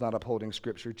Jesus with not upholding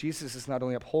Scripture. Jesus is not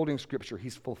only upholding Scripture,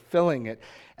 he's fulfilling it.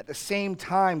 At the same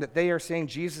time that they are saying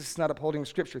Jesus is not upholding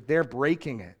Scripture, they're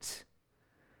breaking it.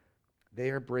 They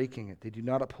are breaking it. They do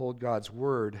not uphold God's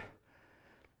word.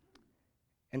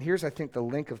 And here's, I think, the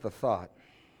link of the thought.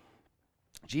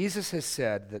 Jesus has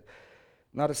said that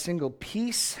not a single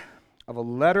piece of a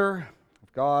letter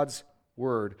of God's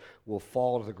word will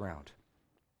fall to the ground.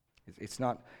 It's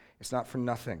not for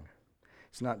nothing.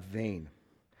 It's not vain.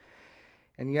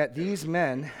 And yet these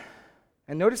men,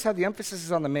 and notice how the emphasis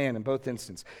is on the man in both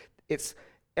instances. It's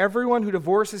everyone who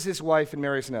divorces his wife and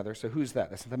marries another. So who's that?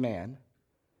 That's the man.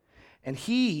 And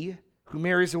he who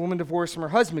marries a woman divorced from her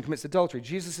husband commits adultery.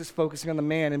 Jesus is focusing on the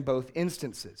man in both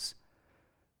instances.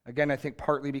 Again, I think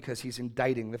partly because he's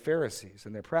indicting the Pharisees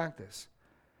and their practice.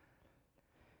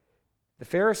 The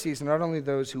Pharisees are not only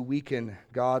those who weaken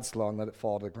God's law and let it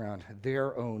fall to the ground,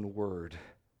 their own word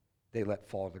they let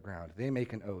fall to the ground. They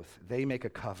make an oath. They make a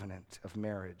covenant of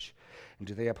marriage. And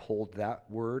do they uphold that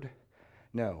word?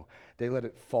 No. They let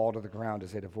it fall to the ground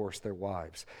as they divorce their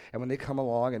wives. And when they come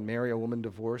along and marry a woman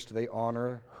divorced, do they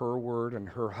honor her word and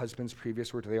her husband's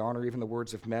previous word? Do they honor even the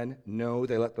words of men? No.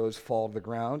 They let those fall to the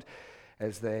ground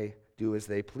as they do as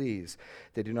they please.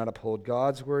 They do not uphold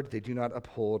God's word. They do not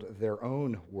uphold their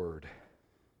own word.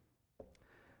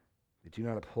 They do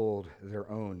not uphold their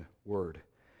own word.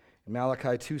 In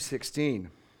Malachi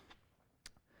 2:16,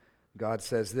 God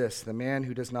says this, "The man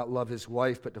who does not love his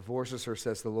wife but divorces her,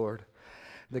 says the Lord,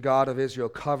 the God of Israel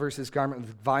covers his garment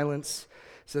with violence,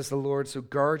 says the Lord, so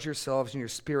guard yourselves in your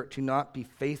spirit to not be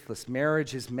faithless."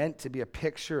 Marriage is meant to be a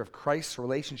picture of Christ's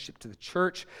relationship to the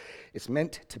church. It's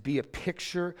meant to be a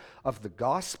picture of the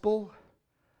gospel.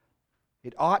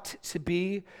 It ought to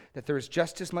be that there is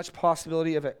just as much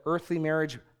possibility of an earthly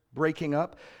marriage breaking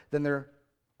up than there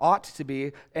ought to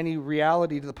be any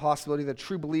reality to the possibility that a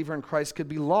true believer in Christ could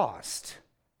be lost,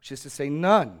 which is to say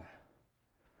none.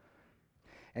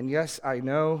 And yes, I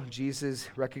know Jesus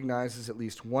recognizes at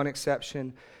least one exception.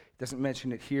 He doesn't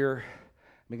mention it here.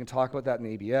 We can talk about that in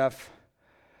the ABF.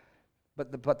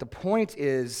 But the point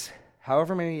is,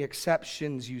 however many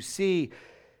exceptions you see,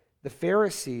 the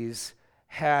Pharisees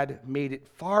had made it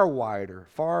far wider,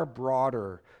 far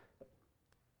broader,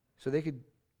 so they could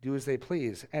do as they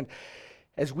please. And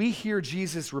as we hear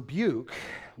Jesus rebuke,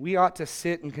 we ought to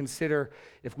sit and consider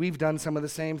if we've done some of the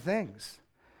same things.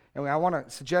 And I want to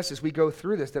suggest as we go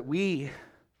through this that we,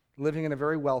 living in a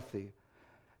very wealthy,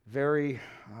 very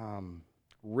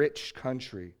rich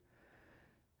country,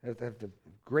 have the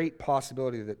great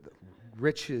possibility that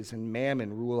riches and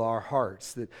mammon rule our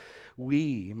hearts, that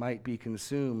we might be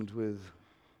consumed with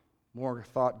more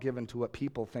thought given to what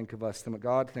people think of us than what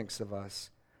God thinks of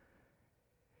us.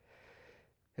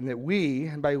 And that we,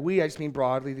 and by we I just mean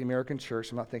broadly the American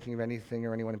church, I'm not thinking of anything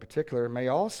or anyone in particular, may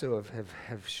also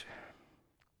have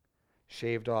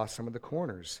shaved off some of the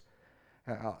corners.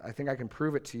 I think I can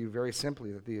prove it to you very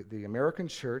simply that the American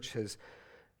church has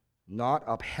not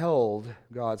upheld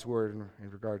God's word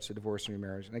in regards to divorce and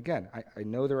remarriage. And again, I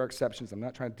know there are exceptions. I'm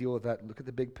not trying to deal with that. Look at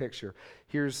the big picture.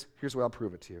 Here's where I'll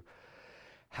prove it to you.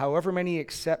 However many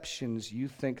exceptions you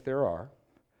think there are,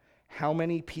 how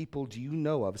many people do you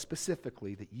know of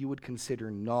specifically that you would consider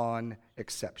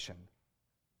non-exception?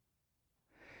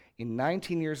 In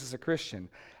 19 years as a Christian,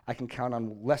 I can count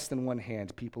on less than one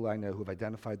hand people I know who have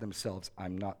identified themselves,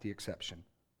 I'm not the exception.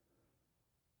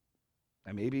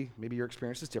 And maybe your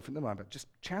experience is different than mine, but just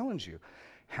challenge you.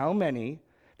 How many,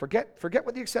 forget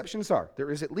what the exceptions are.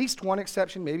 There is at least one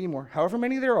exception, maybe more. However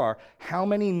many there are, how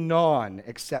many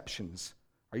non-exceptions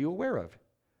are you aware of?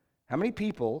 How many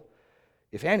people,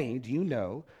 if any, do you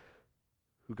know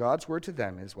who God's word to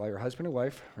them is, while your husband or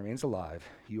wife remains alive,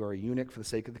 you are a eunuch for the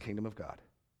sake of the kingdom of God?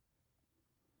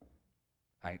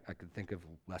 I could think of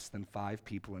less than 5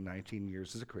 people in 19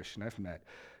 years as a Christian I've met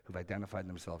who've identified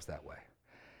themselves that way.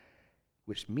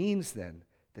 Which means then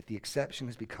that the exception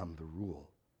has become the rule.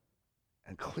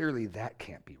 And clearly that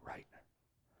can't be right.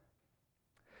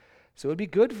 So it would be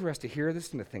good for us to hear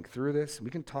this and to think through this. We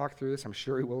can talk through this. I'm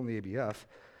sure we will in the ABF.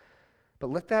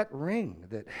 But let that ring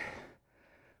that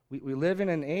we live in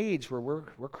an age where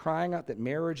we're crying out that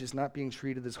marriage is not being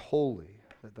treated as holy,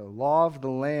 that the law of the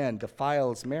land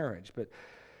defiles marriage. But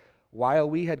while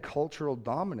we had cultural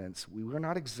dominance, we were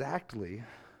not exactly,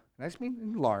 and I just mean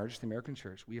in large, the American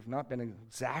church, we have not been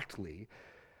exactly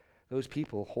those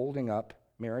people holding up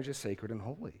marriage as sacred and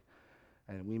holy.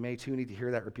 And we may too need to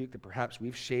hear that rebuke that perhaps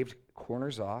we've shaved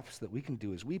corners off so that we can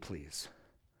do as we please.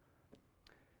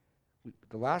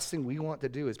 The last thing we want to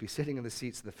do is be sitting in the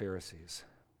seats of the Pharisees.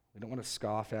 We don't want to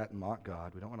scoff at and mock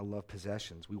God. We don't want to love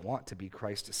possessions. We want to be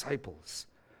Christ's disciples.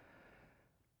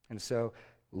 And so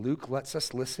Luke lets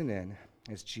us listen in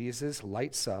as Jesus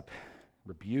lights up,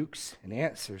 rebukes, and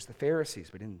answers the Pharisees.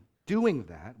 But in doing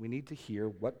that, we need to hear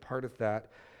what part of that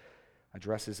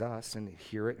addresses us and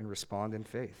hear it and respond in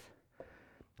faith.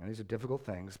 And these are difficult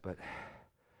things, but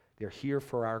they're here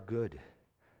for our good.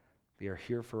 They are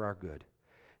here for our good.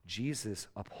 Jesus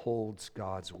upholds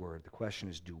God's word. The question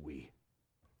is, do we?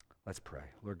 Let's pray.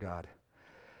 Lord God,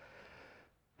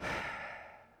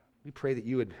 we pray that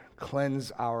you would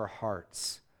cleanse our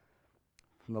hearts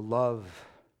from the love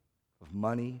of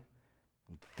money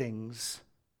and things.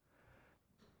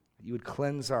 That you would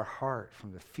cleanse our heart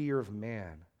from the fear of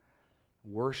man,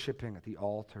 worshiping at the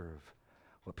altar of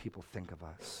what people think of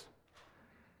us.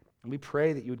 And we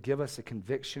pray that you would give us a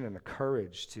conviction and a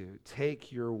courage to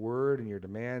take your word and your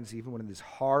demands, even when it is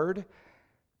hard,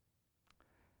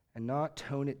 and not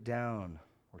tone it down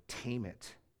or tame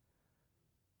it,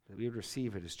 that we would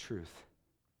receive it as truth,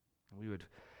 and we would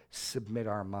submit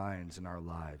our minds and our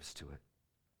lives to it.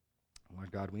 And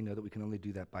Lord God, we know that we can only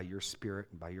do that by your Spirit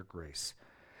and by your grace.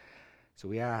 So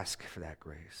we ask for that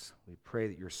grace. We pray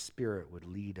that your Spirit would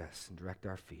lead us and direct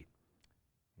our feet.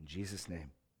 In Jesus'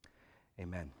 name,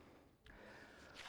 amen.